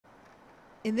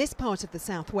In this part of the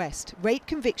southwest, rape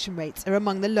conviction rates are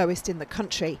among the lowest in the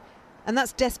country. And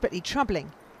that's desperately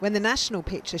troubling when the national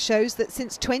picture shows that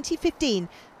since 2015,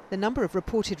 the number of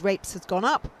reported rapes has gone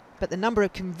up, but the number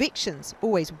of convictions,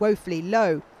 always woefully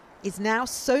low, is now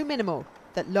so minimal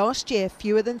that last year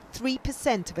fewer than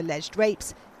 3% of alleged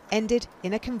rapes ended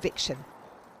in a conviction.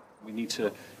 We need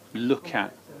to look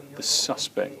at the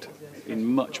suspect in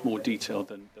much more detail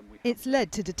than we have. It's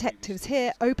led to detectives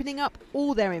here opening up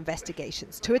all their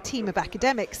investigations to a team of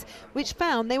academics, which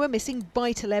found they were missing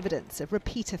vital evidence of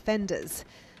repeat offenders.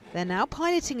 They're now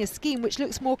piloting a scheme which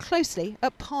looks more closely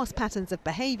at past patterns of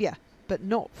behaviour, but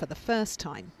not for the first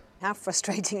time. How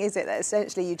frustrating is it that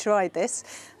essentially you tried this,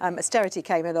 austerity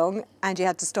came along and you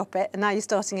had to stop it, and now you're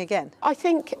starting again? I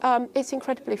think it's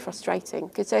incredibly frustrating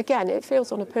because, again, it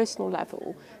feels on a personal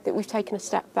level that we've taken a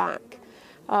step back.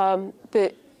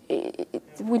 But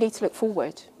we need to look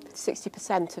forward.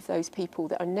 60% of those people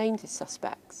that are named as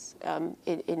suspects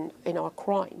in our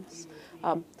crimes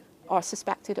are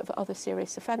suspected of other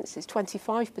serious offences,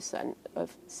 25%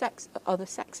 of other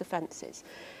sex offences.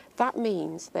 That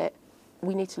means that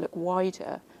we need to look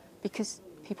wider because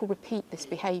people repeat this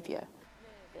behaviour.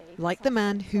 Like the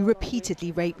man who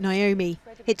repeatedly raped Naomi.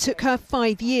 It took her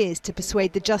 5 years to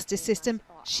persuade the justice system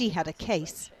she had a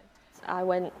case. I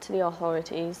went to the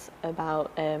authorities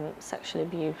about sexual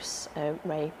abuse,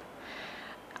 rape.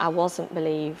 I wasn't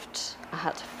believed. I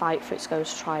had to fight for it to go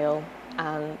to trial,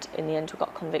 and in the end we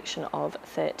got conviction of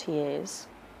 30 years.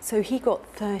 So he got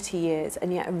 30 years,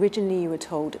 and yet originally you were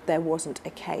told there wasn't a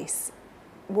case.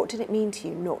 What did it mean to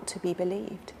you not to be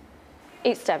believed?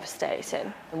 It's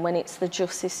devastating. And when it's the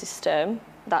justice system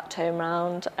that turn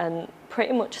around and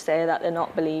pretty much say that they're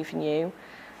not believing you,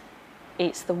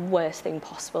 it's the worst thing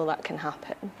possible that can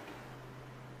happen.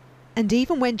 And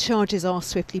even when charges are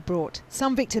swiftly brought,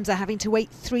 some victims are having to wait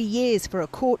 3 years for a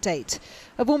court date.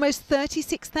 Of almost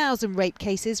 36,000 rape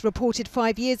cases reported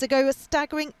 5 years ago, a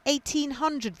staggering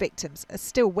 1,800 victims are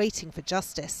still waiting for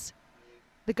justice.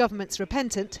 The government's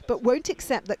repentant, but won't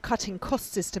accept that cutting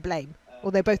costs is to blame,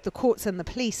 although both the courts and the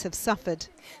police have suffered.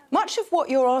 Much of what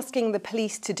you're asking the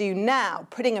police to do now,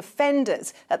 putting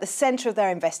offenders at the centre of their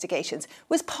investigations,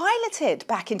 was piloted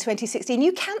back in 2016.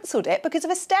 You cancelled it because of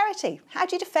austerity. How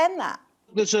do you defend that?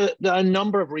 There are a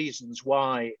number of reasons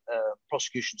why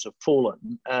prosecutions have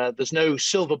fallen. There's no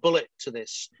silver bullet to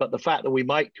this, but the fact that we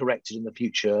might correct it in the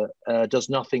future does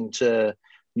nothing to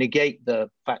negate the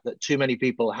fact that too many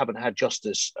people haven't had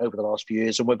justice over the last few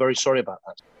years, and we're very sorry about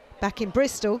that. Back in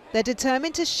Bristol, they're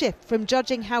determined to shift from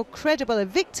judging how credible a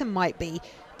victim might be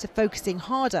to focusing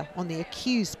harder on the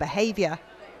accused's behaviour.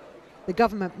 The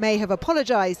government may have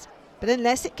apologised, but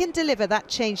unless it can deliver that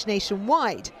change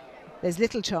nationwide, there's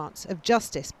little chance of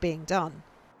justice being done.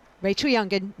 Rachel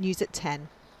Youngin, News at 10.